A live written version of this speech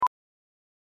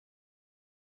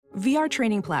VR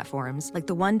training platforms, like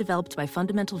the one developed by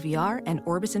Fundamental VR and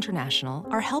Orbis International,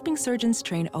 are helping surgeons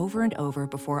train over and over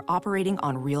before operating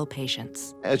on real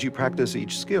patients. As you practice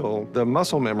each skill, the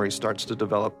muscle memory starts to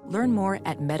develop. Learn more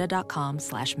at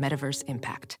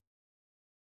meta.com/metaverseimpact.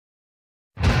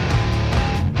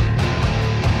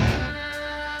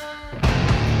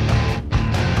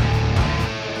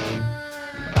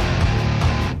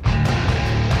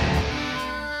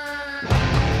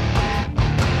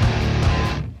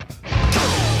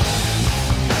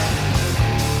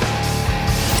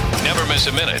 Miss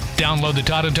a minute. Download the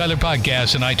Todd and Tyler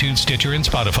podcast on iTunes, Stitcher, and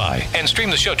Spotify. And stream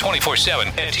the show 24/7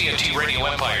 at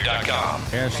TNTRadioEmpire.com.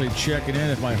 Ashley checking in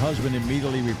if my husband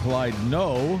immediately replied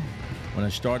no when I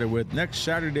started with, next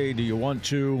Saturday, do you want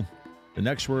to? The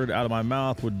next word out of my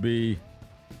mouth would be,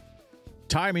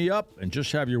 tie me up and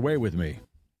just have your way with me.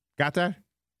 Got that?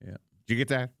 Yeah. Did you get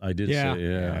that? I did say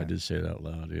I did say it out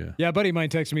loud, yeah. Yeah, a buddy of mine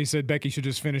texted me, said Becky should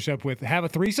just finish up with, have a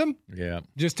threesome? Yeah.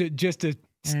 Just to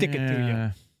stick it to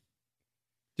you.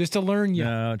 Just to learn you.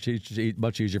 No, it's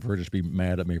much easier for her to just be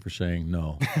mad at me for saying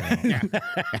no.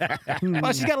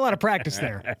 Well, she's got a lot of practice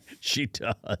there. She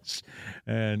does.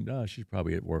 And she's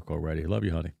probably at work already. Love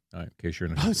you, honey. All right, in case you're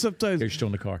in the sometimes, in case you're still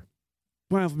in the car.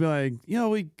 My wife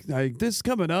will be like, this is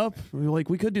coming up. We're like,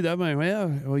 we could do that. I'm like, yeah,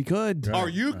 we could. Or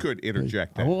you could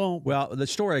interject that. Well, the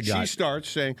story I got. She starts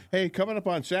saying, hey, coming up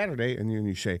on Saturday. And then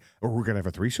you say, oh, we're going to have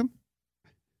a threesome?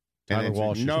 Tyler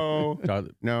Walsh. No,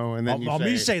 no. And then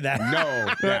me say that.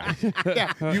 No.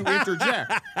 Yeah, you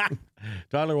interject.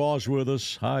 Tyler Walsh with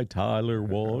us. Hi, Tyler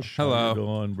Walsh. Hello. How you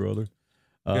doing, brother?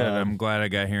 Good. I'm glad I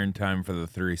got here in time for the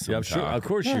threesome. Yeah, sure. Of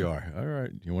course you are. All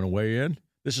right. You want to weigh in?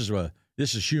 This is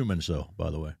humans, though, by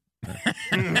the way.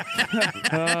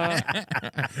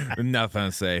 Nothing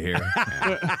to say here.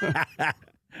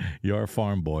 You're a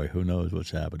farm boy. Who knows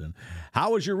what's happening?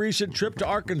 How was your recent trip to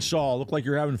Arkansas? Looked like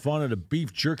you're having fun at a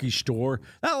beef jerky store.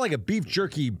 Not like a beef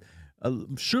jerky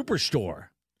superstore.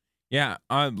 Yeah,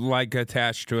 like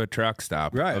attached to a truck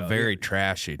stop. Right. A very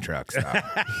trashy truck stop.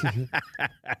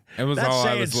 It was That's all I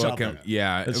saying was looking. something.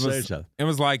 Yeah, That's saying something. it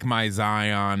was like my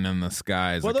Zion in the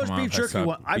skies. Well, those beef jerky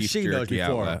ones, I've seen those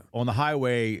before. Outlet. On the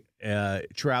highway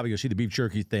travel, you'll see the beef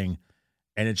jerky thing,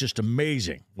 and it's just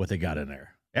amazing what they got in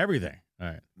there. Everything. All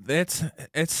right. It's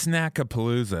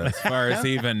snackapalooza as far as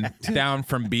even down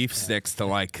from beef sticks to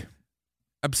like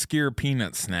obscure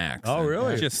peanut snacks. Oh,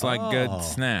 really? Just like good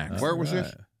snacks. Where was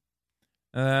this?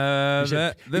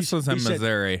 This was in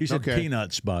Missouri. He said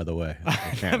peanuts, by the way.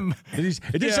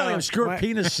 It did sound like obscure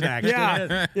penis snacks.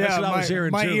 Yeah, That's what I was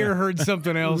hearing, my too. ear heard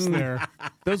something else there.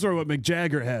 Those are what Mick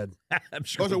Jagger had.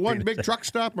 Was it one big truck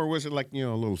stop, or was it like, a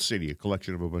little city, a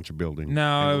collection of a bunch of buildings?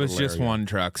 No, it was just one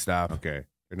truck stop. Okay.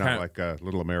 They're not like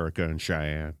Little America and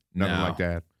Cheyenne. Nothing like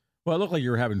that. Well, it looked like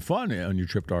you were having fun on your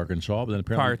trip to Arkansas, but then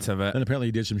apparently Parts of it. Then apparently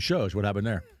you did some shows. What happened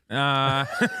there?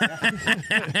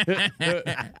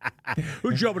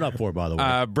 Who'd you open up for, by the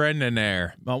way? Brendan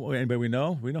Ayer. Oh, anybody we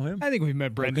know? We know him? I think we've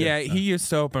met Brendan. Yeah, he used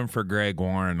to open for Greg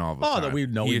Warren all the time. That we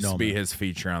know. He we used know to be him. his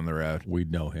feature on the road.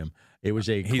 We'd know him. It was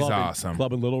a He's club awesome.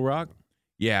 Club in Little Rock.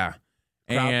 Yeah.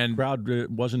 Crowd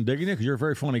wasn't digging it because you're a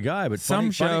very funny guy, but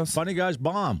funny guys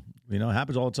bomb. It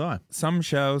happens all the time. Some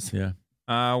shows. Yeah.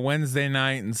 Wednesday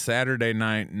night and Saturday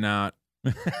night, not.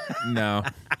 No.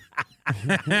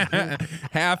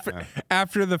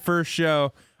 After the first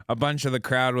show, a bunch of the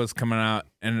crowd was coming out,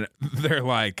 and they're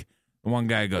like, one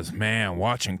guy goes, "Man,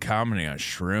 watching comedy on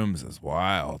shrooms is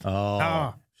wild."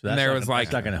 Oh. So and there was like,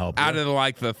 that's not going to help out you.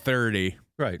 of the 30.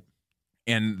 Right.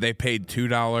 And they paid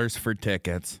 $2 for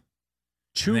tickets.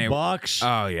 $2?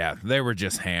 Oh, yeah. They were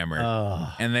just hammered.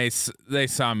 Oh. And they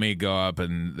saw me go up,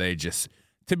 and they just,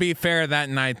 to be fair, that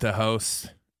night the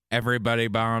host, everybody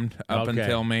bombed up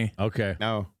until me. Okay.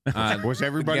 No. Was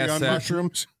everybody on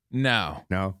mushrooms? No.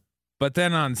 No. But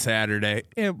then on Saturday,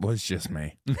 it was just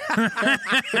me.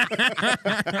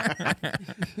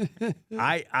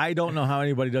 I don't know how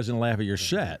anybody doesn't laugh at your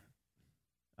set.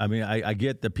 I mean, I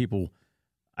get that people,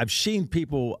 I've seen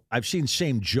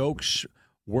same jokes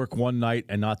work one night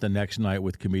and not the next night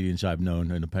with comedians I've known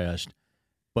in the past.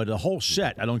 But the whole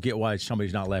set, I don't get why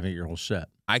somebody's not laughing at your whole set.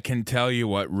 I can tell you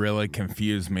what really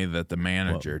confused me that the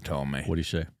manager told me. What did he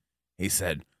say? He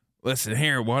said, "Listen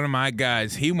here, one of my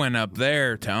guys, he went up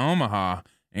there to Omaha,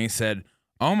 and he said,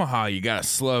 Omaha, you got to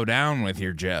slow down with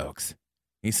your jokes.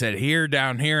 He said,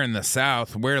 down here in the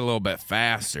South, we're a little bit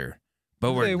faster,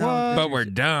 but we're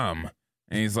dumb."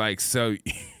 And he's like, so...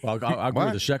 Well, I'll agree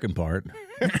with the second part.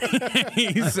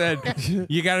 He said,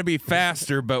 you got to be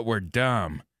faster, but we're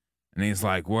dumb. And he's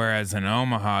like, whereas in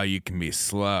Omaha, you can be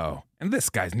slow. And this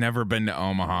guy's never been to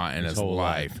Omaha in his whole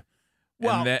life.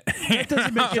 Well, that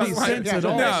doesn't make any sense at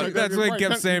all. No, that's what he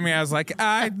kept saying to me. I was like,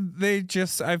 I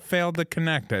failed to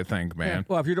connect, I think, man.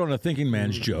 Well, if you're doing a thinking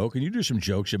man's joke, and you do some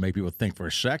jokes that make people think for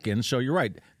a second, so you're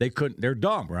right. They're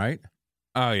dumb, right?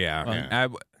 Oh, yeah.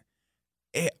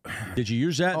 Did you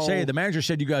use that? Say, the manager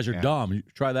said you guys are dumb.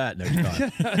 Try that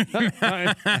next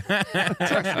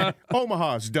time.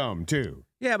 Omaha's dumb, too.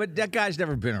 Yeah, but that guy's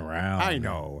never been around. I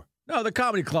know. No, the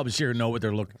comedy clubs here know what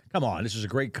they're looking. Come on, this is a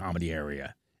great comedy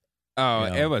area. Oh,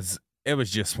 Yeah. it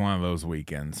was just one of those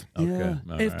weekends. Okay. Yeah.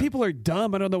 all If right. people are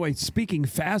dumb, I don't know why speaking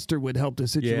faster would help the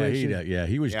situation.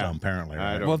 he was Yeah. dumb apparently.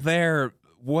 I Right? don't-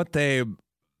 Well,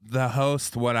 the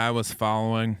host, what I was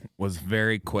following, was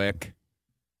very quick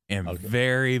and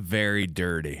very, very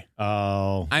dirty.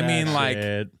 Oh, I mean, that's like,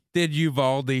 it. did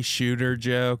Uvalde shooter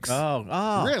jokes?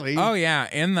 Oh, Really? Oh, yeah,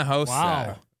 in the host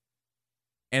set.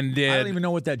 And I don't did even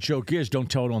know what that joke is. Don't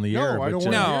tell it on the air. No, I don't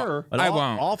but, want to No. hear. but I off,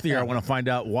 won't. Off the air, I want to find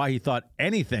out why he thought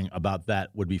anything about that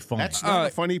would be funny. That's not a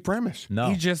funny premise. no.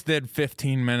 he just did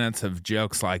 15 minutes of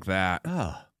jokes like that.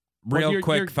 Oh, Real you're-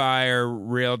 quick you're- fire,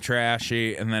 real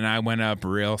trashy, and then I went up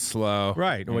real slow.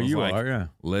 right. and Well, was you like, are. Yeah.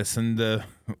 Listen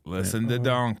to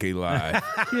Donkey Life.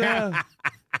 Yeah.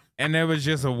 And it was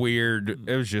just a weird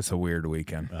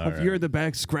weekend. If you're in the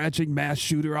back scratching mass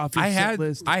shooter off your set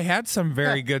list. I had some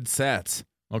very good sets.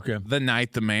 Okay. The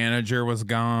night the manager was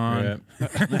gone, and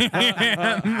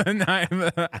the night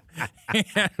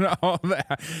and all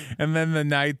that, and then the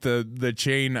night the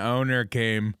chain owner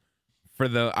came for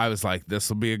I was like, this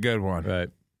will be a good one. Right.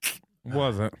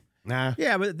 Wasn't. Nah.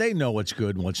 Yeah, but they know what's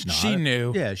good and what's not. She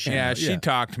knew. Yeah. She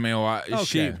talked to me a lot.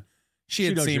 Okay. She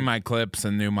had knows seen your- my clips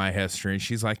and knew my history.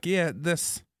 She's like, yeah,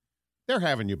 They're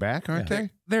having you back, aren't they?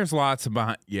 there's lots of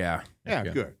behind. Yeah. Yeah,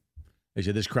 Okay. good. They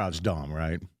said this crowd's dumb,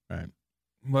 right? Right.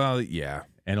 Well, yeah.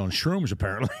 And on shrooms,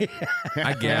 apparently.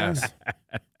 I guess.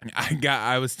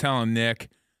 I was telling Nick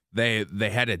they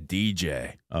had a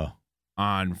DJ Oh,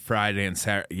 on Friday and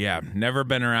Saturday. Yeah, never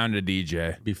been around a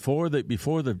DJ. before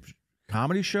the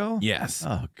comedy show. Yes.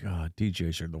 Oh God,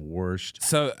 DJs are the worst.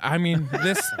 So I mean,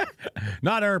 this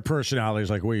Not our personalities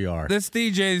like we are.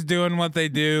 DJ's doing what they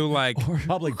do, like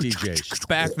Public DJs.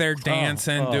 back there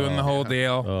dancing, doing the whole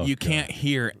deal. Oh, you God. can't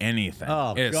hear anything.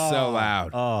 Oh, it's God. so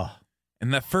loud. Oh,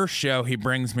 And the first show, he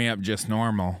brings me up just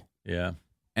normal. yeah.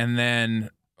 And then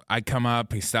I come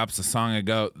up, he stops the song, I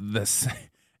go, this.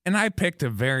 And I picked a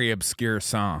very obscure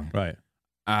song. Right.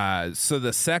 So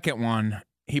the second one,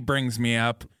 he brings me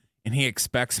up and he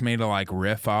expects me to like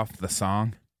riff off the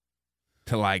song.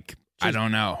 To like, I Just-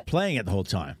 don't know. Playing it the whole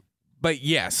time. But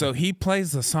yeah, so he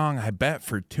plays the song, I bet,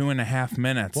 for 2.5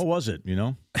 minutes. What was it? You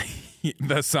know?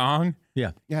 The song?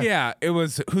 Yeah. Yeah, it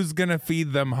was Who's Gonna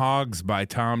Feed Them Hogs by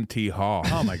Tom T. Hall.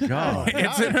 Oh my God.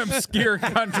 It's an obscure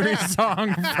country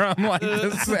song from like the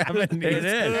 70s. It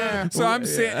is. So I'm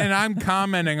sitting and I'm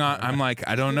commenting on, I'm like,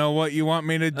 I don't know what you want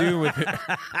me to do with it.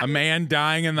 A man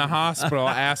dying in the hospital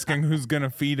asking who's going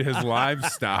to feed his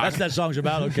livestock. That's what that song's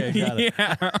about. Okay, got it.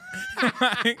 Yeah.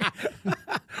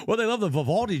 Well, they love the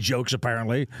Vivaldi jokes,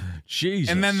 apparently.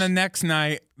 Jesus. And then the next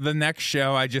night, the next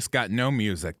show, I just got no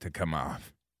music to come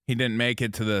off. He didn't make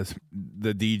it to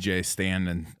the DJ stand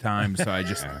in time, so I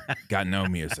just got no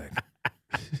music.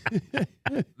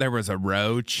 There was a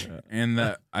roach in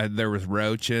there was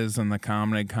roaches in the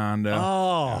comedy condo.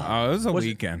 Oh. It was a Was it-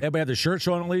 weekend. Everybody had their shirts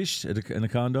on at least in the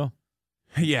condo?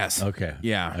 Yes. Okay.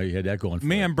 Yeah. Oh, you had that going for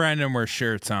Me you. and Brendan were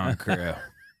shirts on crew.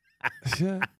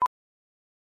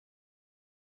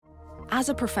 As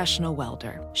a professional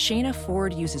welder, Shayna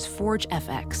Ford uses Forge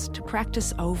FX to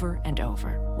practice over and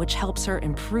over, which helps her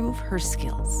improve her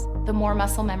skills. The more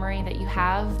muscle memory that you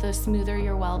have, the smoother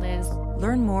your weld is.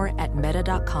 Learn more at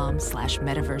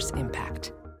meta.com/metaverse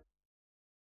impact.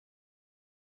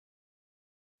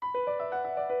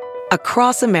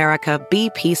 Across America,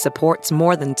 BP supports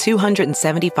more than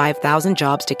 275,000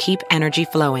 jobs to keep energy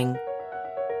flowing.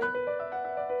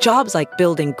 Jobs like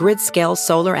building grid-scale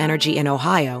solar energy in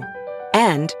Ohio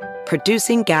and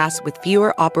producing gas with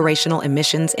fewer operational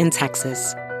emissions in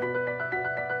Texas.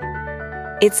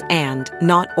 It's and,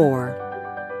 not or.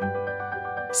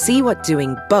 See what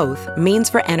doing both means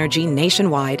for energy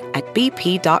nationwide at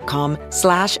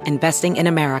bp.com/investing in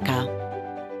America.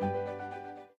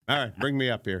 All right, bring me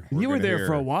up here. You were gonna there hear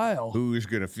for a while. Who's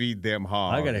going to feed them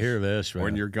hogs? I got to hear this, man.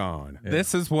 when you're gone.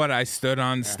 This is what I stood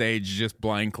on stage just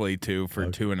blankly to for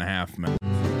 2.5 minutes.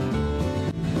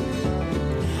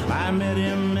 I met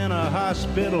him in a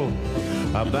hospital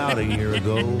about a year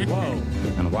ago. Whoa.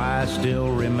 And why I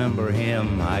still remember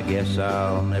him, I guess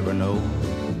I'll never know.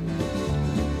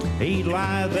 He'd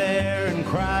lie there and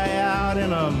cry out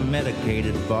in a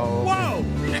medicated fog. Whoa!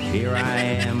 Here I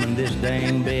am in this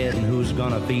dang bed, and who's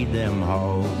gonna feed them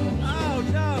hogs? Oh,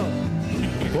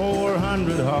 no.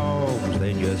 400 hogs,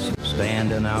 they just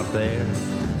standing out there.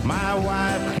 My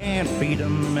wife can't feed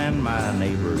them, and my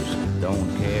neighbors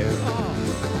don't care.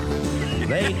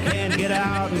 They can't get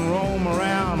out and roam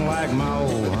around like my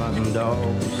old hunting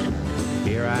dogs.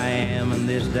 Here I am in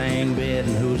this dang bed,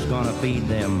 and who's gonna feed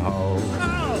them hogs?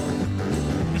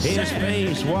 His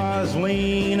face was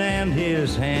lean and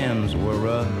his hands were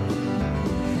rough.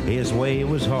 His way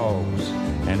was hogs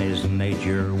and his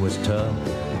nature was tough.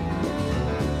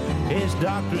 His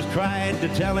doctors tried to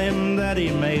tell him that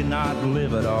he may not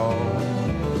live at all,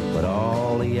 but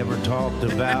all he ever talked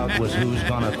about was who's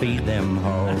gonna feed them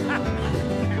hogs.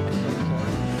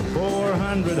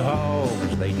 400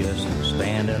 hogs, they just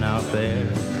standing out there.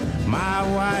 My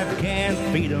wife can't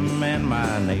feed them, and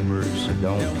my neighbors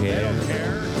don't care.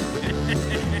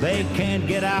 They can't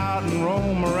get out and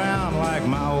roam around like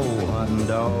my old hunting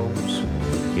dogs.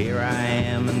 Here I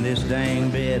am in this dang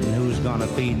bed, and who's gonna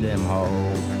feed them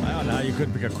hogs? Well, now you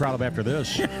couldn't pick a crowd up after this.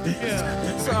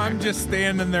 So I'm just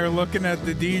standing there looking at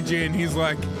the DJ, and he's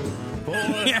like,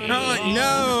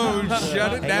 no,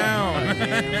 shut it down.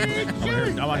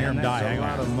 I want to hear him die. That's Hang a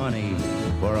lot on. of money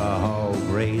for a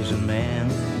hog-raising man.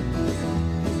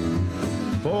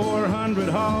 400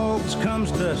 hogs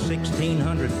comes to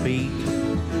 1,600 feet.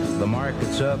 The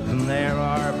market's up and there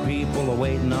are people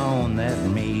waiting on that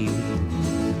meat.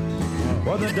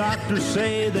 Well, the doctors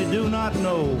say they do not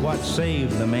know what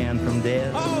saved the man from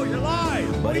death. Oh, you're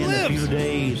lying. But he in lives. a few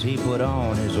days he put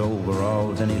on his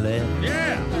overalls and he left.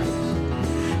 Yeah.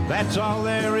 That's all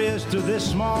there is to this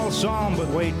small song, but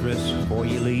waitress, before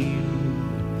you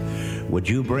leave, would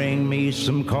you bring me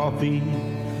some coffee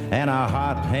and a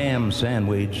hot ham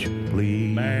sandwich,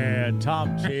 please? Man,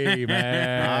 Tom T,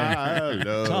 man. I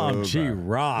love Tom T that.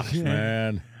 rocks,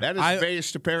 man. That is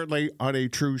based apparently on a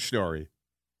true story.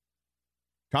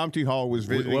 Tom T. Hall was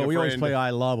visiting Well, a we always friend. play I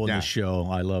Love on Yeah. the show.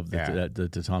 I love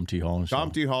the Tom T. Hall.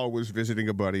 Tom T. Hall was visiting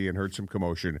a buddy and heard some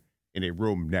commotion in a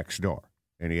room next door.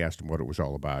 And he asked him what it was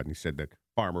all about. And he said that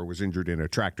farmer was injured in a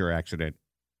tractor accident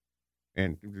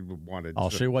and wanted... Oh,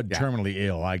 so he wasn't Yeah. terminally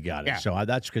ill. I got it. Yeah. So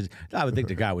that's because I would think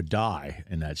the guy would die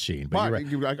in that scene. But,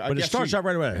 you're right. I But it guess starts he- out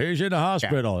right away. He's in the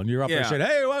hospital. And you're up there Yeah. saying,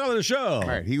 hey, welcome to the show.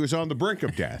 Right, he was on the brink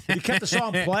of death. You kept the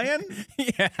song playing?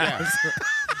 Yeah.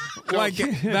 Like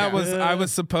that was I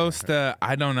was supposed to,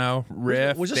 I don't know,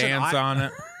 riff, was this an dance on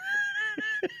it.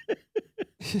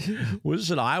 Was this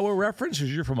an Iowa reference?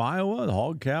 Because you're from Iowa, the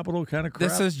hog capital kind of crap?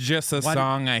 This is just a Why-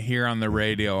 song I hear on the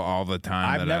radio all the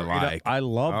time that I like. I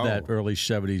love Oh. that early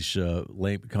 70s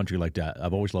lame country like that.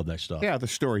 I've always loved that stuff. Yeah, the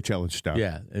storytelling stuff.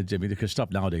 Yeah, I mean, because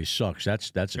stuff nowadays sucks. That's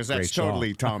a Because great that's song.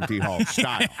 totally Tom T. Hall's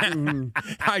style.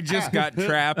 I just got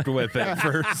trapped with it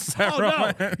for Oh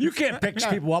several no! You can't pick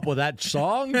people up with that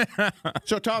song.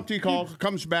 So Tom T. Hall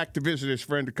comes back to visit his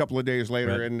friend a couple of days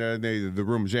later, Right. and the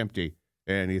room's empty.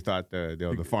 And he thought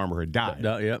the farmer had died.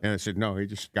 Yep. And I said, no, he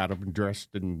just got up and dressed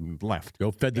and left.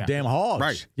 Go fed the Yeah. damn hogs.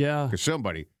 Right. Yeah. Because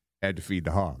somebody had to feed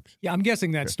the hogs. Yeah, I'm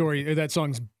guessing that story, or that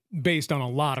song's based on a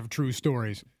lot of true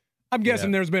stories. I'm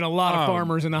guessing there's been a lot of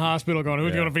farmers in the hospital going,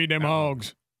 who's Yeah. going to feed them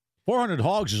hogs? 400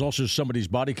 hogs is also somebody's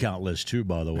body count list too,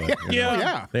 by the way. Yeah.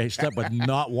 Yeah. They slept with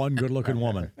not one good-looking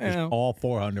woman. Just Yeah. all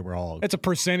 400 were hogs. That's a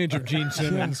percentage of Gene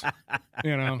Simmons.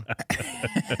 You know,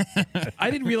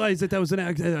 I didn't realize that was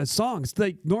a song. It's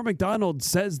like Norm Macdonald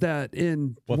says that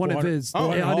in What, one of 400 his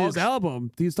 400 on his hogs?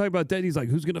 album. He's talking about that. He's like,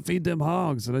 "Who's gonna feed them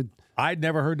hogs?" And I'd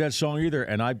never heard that song either,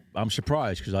 and I'm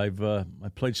surprised because I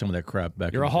played some of that crap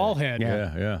back. you're in a the day. hall head.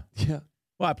 Yeah. yeah,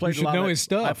 Well, I played should a lot know of that, his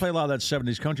stuff. I played a lot of that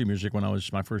 70s country music when I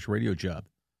was my first radio job.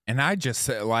 And I just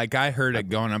said, like, I heard it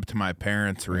going up to my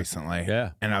parents recently.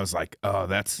 Yeah. And I was like, oh,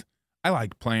 I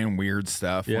like playing weird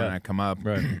stuff when Yeah. I come up.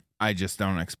 Right. I just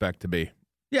don't expect to be.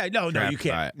 Yeah, no, you Trapped by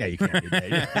can't. it. No, you can't do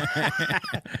that.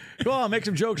 Come on, make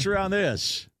some jokes around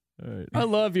this. All right. I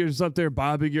love you're just up there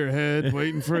bobbing your head,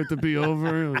 waiting for it to be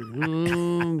over.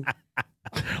 Like,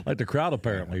 Like the crowd,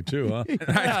 apparently, too, huh?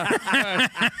 I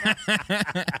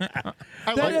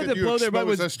That like had that to you blow their mind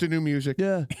expose with- us to new music.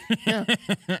 yeah,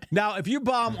 Now, if you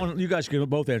bomb on, you guys can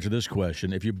both answer this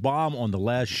question. If you bomb on the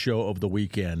last show of the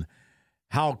weekend,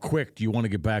 how quick do you want to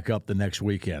get back up the next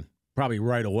weekend? Probably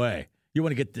right away. You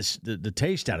want to get the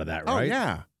taste out of that, Oh, right?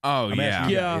 yeah. Oh, I'm yeah. asking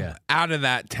you that, Yeah. Out of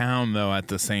that town, though, at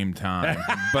the same time,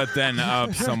 but then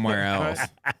up somewhere else.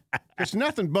 Because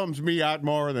nothing bums me out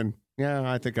more than,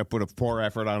 I think I put a poor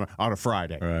effort on a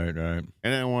Friday. Right.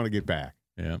 And I want to get back.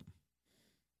 Yeah.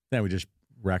 Then we just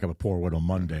rack up a poor one on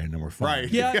Monday, and then we're fine.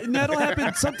 Right. Yeah, and that'll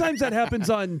happen. Sometimes that happens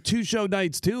on 2-show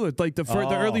nights too. It's like the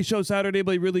early show Saturday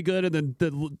will be really good, and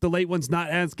then the late one's not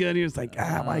as good. And you're just like,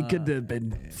 I could have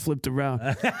been flipped around.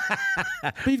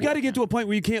 But you've got to get to a point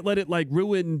where you can't let it like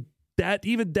ruin that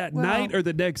night or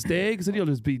the next day, because then you'll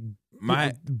just be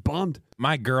bummed.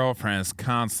 My girlfriend is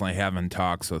constantly having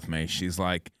talks with me. She's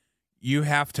like, you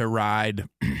have to ride.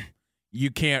 You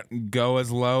can't go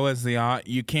as low as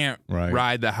you can't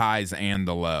ride the highs and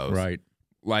the lows. Right.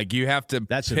 Like you have to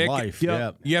That's pick, in life.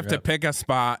 Yep. You have to pick a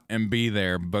spot and be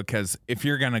there, because if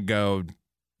you're going to go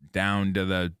down to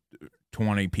the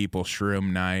 20 people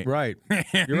shroom night. Right. You're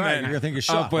right. You're going to think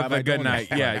you're up with a good night.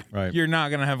 Yeah. Right. You're not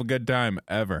going to have a good time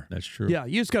ever. That's true. Yeah,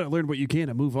 you just got to learn what you can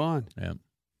and move on. Yeah.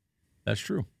 That's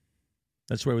true.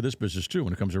 That's the way with this business too.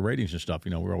 When it comes to ratings and stuff,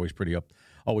 we're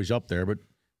always up there, but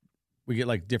we get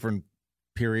like different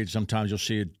periods. Sometimes you'll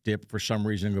see a dip for some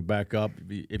reason and go back up.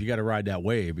 If you got to ride that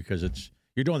wave, because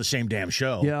you're doing the same damn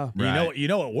show. Yeah. You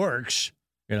know it works,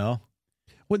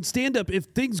 When stand-up, if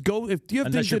you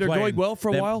have things that are going well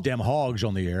for a while. Them hogs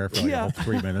on the air for like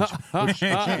 3 minutes,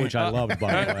 which I love,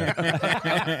 by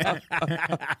the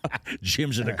way.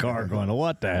 Jim's in the car going,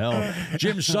 what the hell?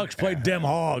 Jim Sucks played Dem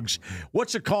Hogs.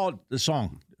 What's it called, the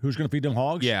song? Who's going to feed them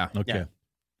hogs? Yeah. Okay.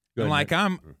 Yeah. Like,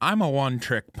 I'm a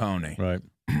one-trick pony. Right.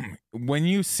 When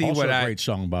you see also what a great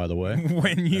song, by the way.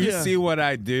 When you see what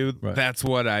I do, that's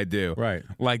what I do. Right.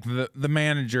 Like the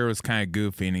manager was kind of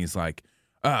goofy, and he's like,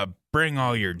 bring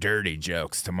all your dirty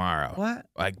jokes tomorrow. What?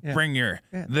 Like bring your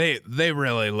they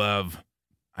really love.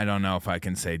 I don't know if I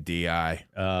can say DI.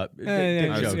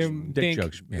 Dick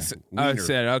jokes. Yeah. I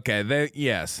said okay.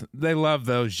 They love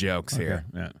those jokes here.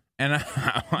 Yeah. And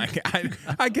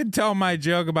I could tell my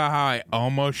joke about how I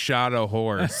almost shot a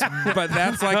horse, but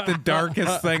that's like the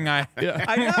darkest thing I know.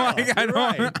 I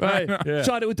don't. Right. Yeah.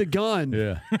 Shot it with the gun.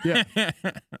 Yeah. Yeah.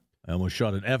 I almost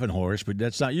shot an effing horse, but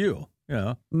that's not you.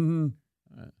 Mm-hmm.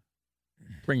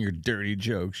 Bring your dirty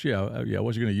jokes. Yeah. I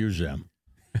wasn't going to use them.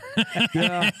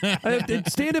 Yeah.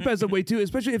 Stand up as a way too,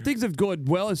 especially if things have gone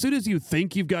well. As soon as you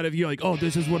think you're like, oh,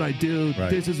 this is what I do,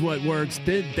 this is what works,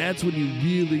 then that's when you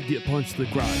really get punched to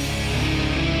the ground.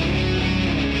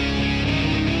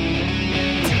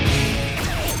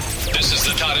 This is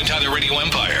the Todd and Tyler Radio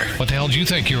Empire. What the hell do you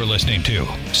think you were listening to?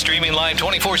 Streaming live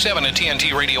 24/7 at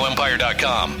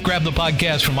TNTRadioEmpire.com. Grab the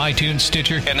podcast from iTunes,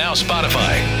 Stitcher, and now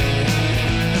Spotify.